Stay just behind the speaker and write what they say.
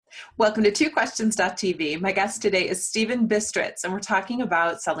Welcome to TwoQuestions.tv. My guest today is Stephen Bistritz, and we're talking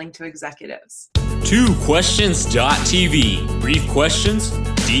about selling to executives. TwoQuestions.tv. Brief questions,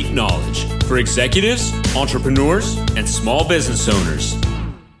 deep knowledge for executives, entrepreneurs, and small business owners.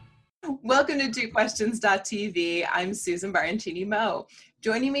 Welcome to TwoQuestions.tv. I'm Susan Baroncini-Moe.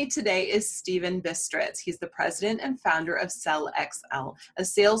 Joining me today is Stephen Bistritz. He's the president and founder of SellXL, a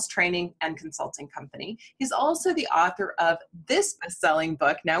sales training and consulting company. He's also the author of this best-selling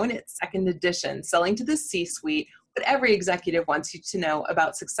book, now in its second edition, Selling to the C-Suite, What Every Executive Wants You to Know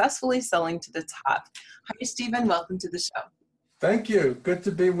About Successfully Selling to the Top. Hi, Stephen. Welcome to the show. Thank you. Good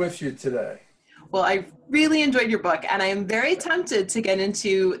to be with you today. Well, I really enjoyed your book, and I am very tempted to get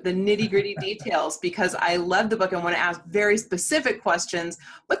into the nitty-gritty details because I love the book and want to ask very specific questions,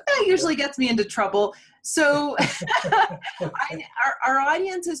 but that usually gets me into trouble. So our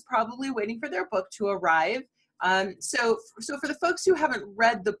audience is probably waiting for their book to arrive. So for the folks who haven't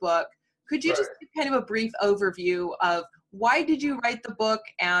read the book, could you just give kind of a brief overview of why did you write the book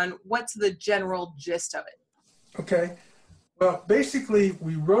and what's the general gist of it? Okay. Well, basically,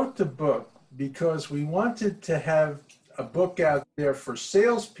 we wrote the book because we wanted to have a book out there for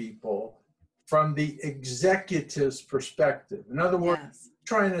salespeople from the executive's perspective. In other words,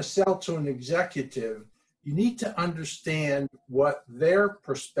 trying to sell to an executive, you need to understand what their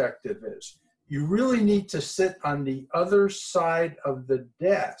perspective is. You really need to sit on the other side of the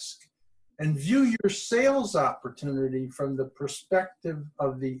desk and view your sales opportunity from the perspective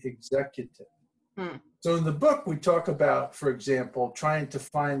of the executive. So in the book, we talk about, for example, trying to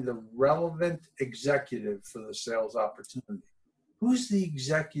find the relevant executive for the sales opportunity. Who's the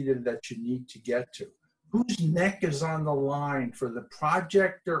executive that you need to get to? Whose neck is on the line for the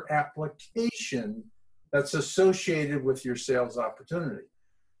project or application that's associated with your sales opportunity?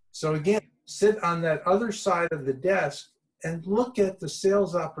 So again, sit on that other side of the desk and look at the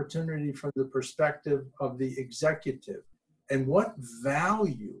sales opportunity from the perspective of the executive. And what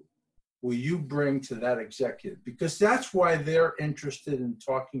value will you bring to that executive? Because that's why they're interested in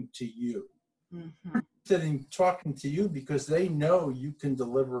talking to you. They're interested in talking to you because they know you can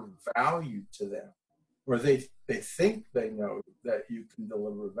deliver value to them, or they think they know that you can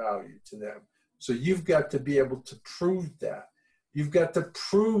deliver value to them. So you've got to be able to prove that. You've got to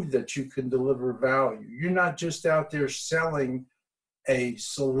prove that you can deliver value. You're not just out there selling a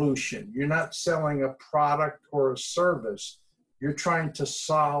solution. You're not selling a product or a service. You're trying to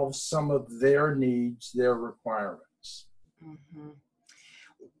solve some of their needs, their requirements.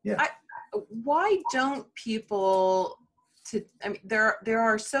 Why don't people, there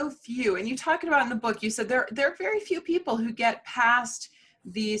are so few, and you talked about in the book, you said there are very few people who get past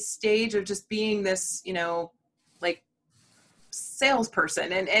the stage of just being this, like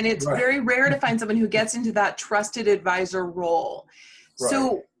salesperson. And it's very rare to find someone who gets into that trusted advisor role.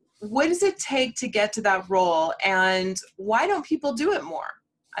 So what does it take to get to that role, and why don't people do it more?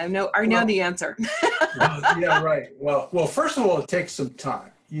 I know the answer. Well, first of all, it takes some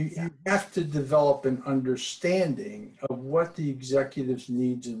time. You have to develop an understanding of what the executive's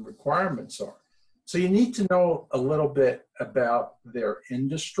needs and requirements are. So you need to know a little bit about their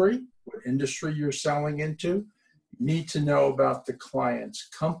industry, what industry you're selling into. You need to know about the client's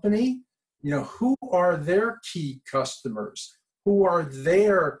company. Who are their key customers? Who are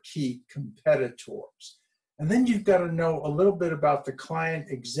their key competitors? And then you've got to know a little bit about the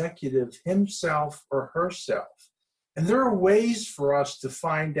client executive himself or herself. And there are ways for us to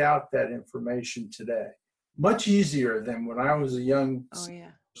find out that information today. Much easier than when I was a young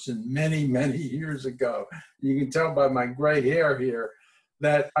person many, many years ago. You can tell by my gray hair here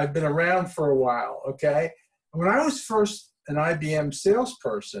that I've been around for a while, okay? When I was first an IBM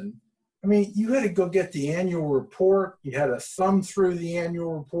salesperson, you had to go get the annual report. You had to thumb through the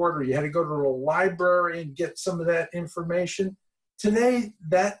annual report, or you had to go to a library and get some of that information. Today,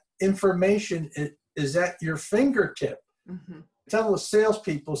 that information is at your fingertip. Tell the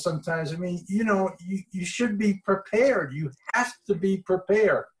salespeople sometimes, you should be prepared. You have to be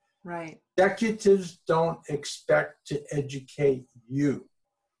prepared. Right. Executives don't expect to educate you.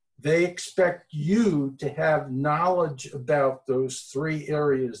 They expect you to have knowledge about those three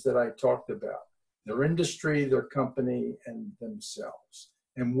areas that I talked about: their industry, their company, and themselves,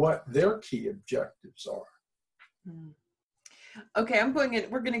 and what their key objectives are. Okay,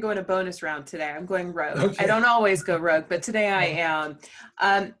 we're going to go in a bonus round today. I'm going rogue. Okay. I don't always go rogue, but today I am.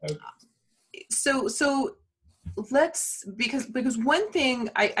 So let's, because one thing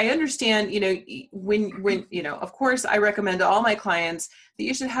I understand, when of course I recommend to all my clients that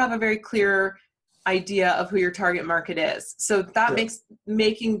you should have a very clear idea of who your target market is. So that makes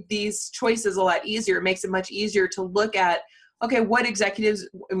making these choices a lot easier. It makes it much easier to look at okay, what executives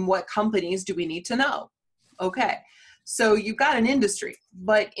and what companies do we need to know? Okay. So you've got an industry,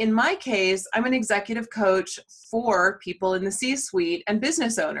 but in my case, I'm an executive coach for people in the C-suite and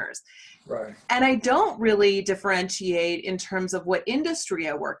business owners. Right. And I don't really differentiate in terms of what industry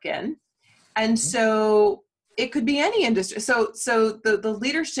I work in. And so it could be any industry. So the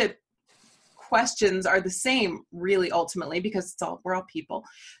leadership questions are the same really ultimately, because we're all people.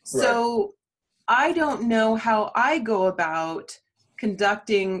 So I don't know how I go about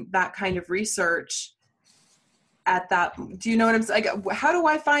conducting that kind of research at that. Do you know what I'm saying? Like, how do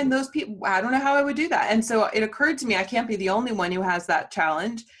I find those people? I don't know how I would do that. And so it occurred to me, I can't be the only one who has that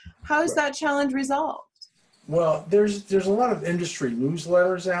challenge. How is that challenge resolved? Well, there's a lot of industry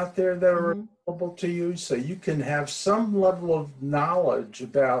newsletters out there that are available to you, so you can have some level of knowledge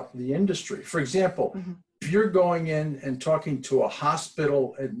about the industry. For example, if you're going in and talking to a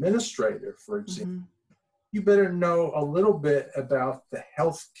hospital administrator, for example, you better know a little bit about the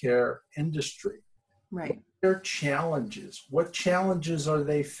healthcare industry. Right. Their challenges. What challenges are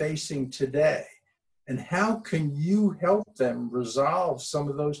they facing today? And how can you help them resolve some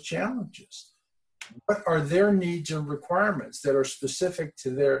of those challenges? What are their needs and requirements that are specific to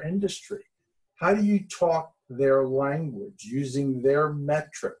their industry? How do you talk their language using their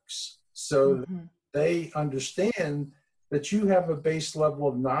metrics so that they understand that you have a base level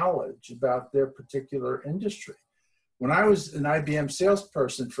of knowledge about their particular industry? When I was an IBM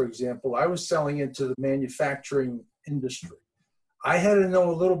salesperson, for example, I was selling into the manufacturing industry. I had to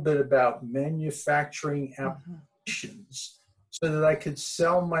know a little bit about manufacturing applications so that I could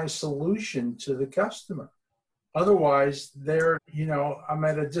sell my solution to the customer. Otherwise, I'm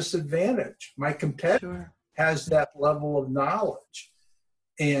at a disadvantage. My competitor has that level of knowledge.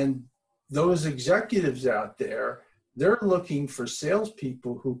 And those executives out there, they're looking for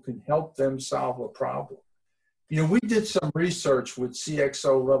salespeople who can help them solve a problem. We did some research with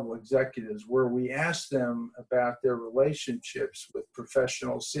CXO level executives where we asked them about their relationships with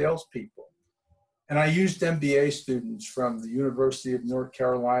professional salespeople. And I used MBA students from the University of North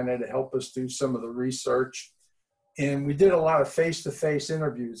Carolina to help us do some of the research. And we did a lot of face-to-face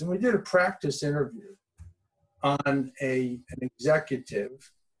interviews. And we did a practice interview on an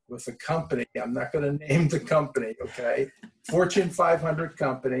executive with a company. I'm not going to name the company, okay? Fortune 500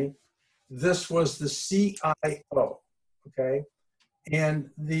 company. This was the CIO, okay? And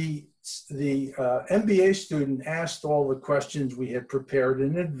the MBA student asked all the questions we had prepared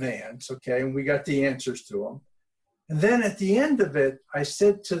in advance, okay? And we got the answers to them. And then at the end of it, I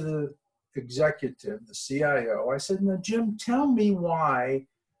said to the executive, the CIO, I said, now, Jim, tell me why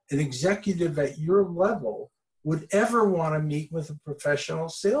an executive at your level would ever want to meet with a professional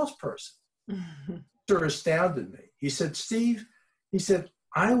salesperson. It astounded me. He said, Steve,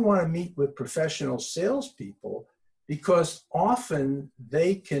 I want to meet with professional salespeople because often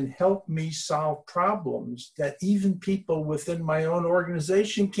they can help me solve problems that even people within my own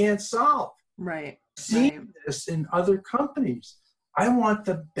organization can't solve. Right. I've seen this in other companies. I want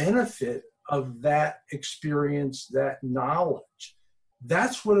the benefit of that experience, that knowledge.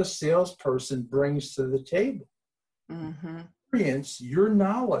 That's what a salesperson brings to the table. Experience, your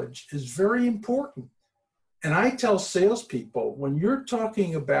knowledge is very important. And I tell salespeople, when you're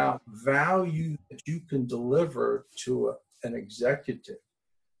talking about value that you can deliver to an executive,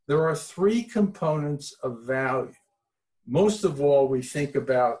 there are three components of value. Most of all, we think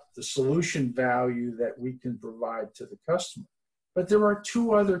about the solution value that we can provide to the customer. But there are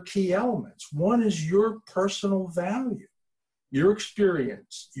two other key elements. One is your personal value, your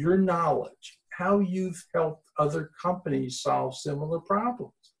experience, your knowledge, how you've helped other companies solve similar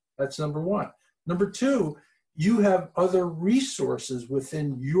problems. That's number one. Number two, you have other resources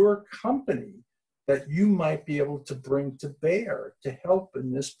within your company that you might be able to bring to bear to help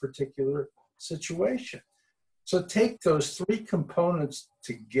in this particular situation. So take those three components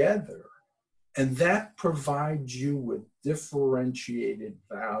together, and that provides you with differentiated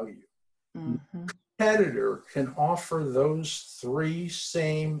value. Mm-hmm. The competitor can offer those three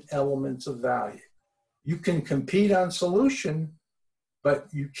same elements of value. You can compete on solution, but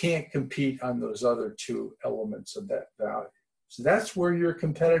you can't compete on those other two elements of that value. So that's where your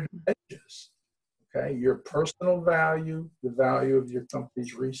competitive edge is, okay? Your personal value, the value of your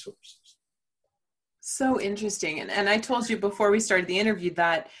company's resources. So interesting. And I told you before we started the interview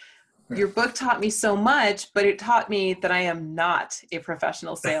that your book taught me so much, but it taught me that I am not a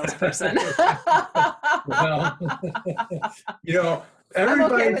professional salesperson. Well,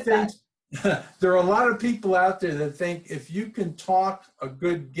 everybody thinks, there are a lot of people out there that think if you can talk a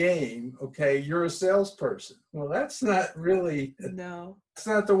good game, okay, you're a salesperson. Well, that's not really, that's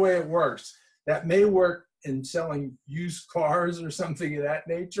not the way it works. That may work in selling used cars or something of that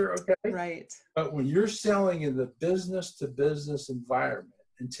nature, okay? Right. But when you're selling in the business-to-business environment,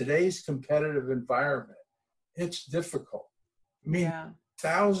 in today's competitive environment, it's difficult. I mean,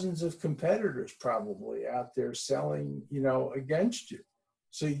 thousands of competitors probably out there selling, against you.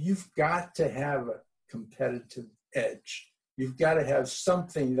 So you've got to have a competitive edge. You've got to have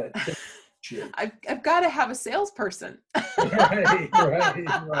something that you. I've got to have a salesperson.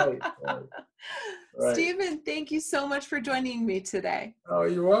 Right. Stephen, thank you so much for joining me today. Oh,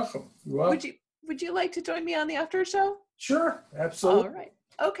 you're welcome. Would you like to join me on the after show? Sure, absolutely. All right.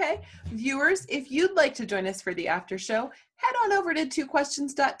 Okay. Viewers, if you'd like to join us for the after show, head on over to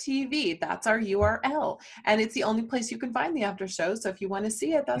twoquestions.tv. That's our URL. And it's the only place you can find the after show. So if you want to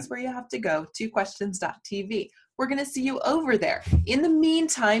see it, that's where you have to go, twoquestions.tv. We're going to see you over there. In the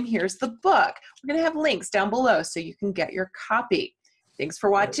meantime, here's the book. We're going to have links down below so you can get your copy. Thanks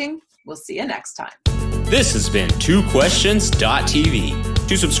for watching. We'll see you next time. This has been twoquestions.tv.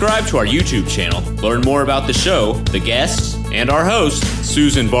 To subscribe to our YouTube channel, learn more about the show, the guests, and our host,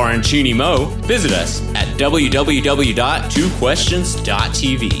 Susan Baroncini Moe, visit us at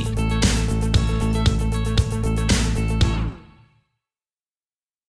www.twoquestions.tv.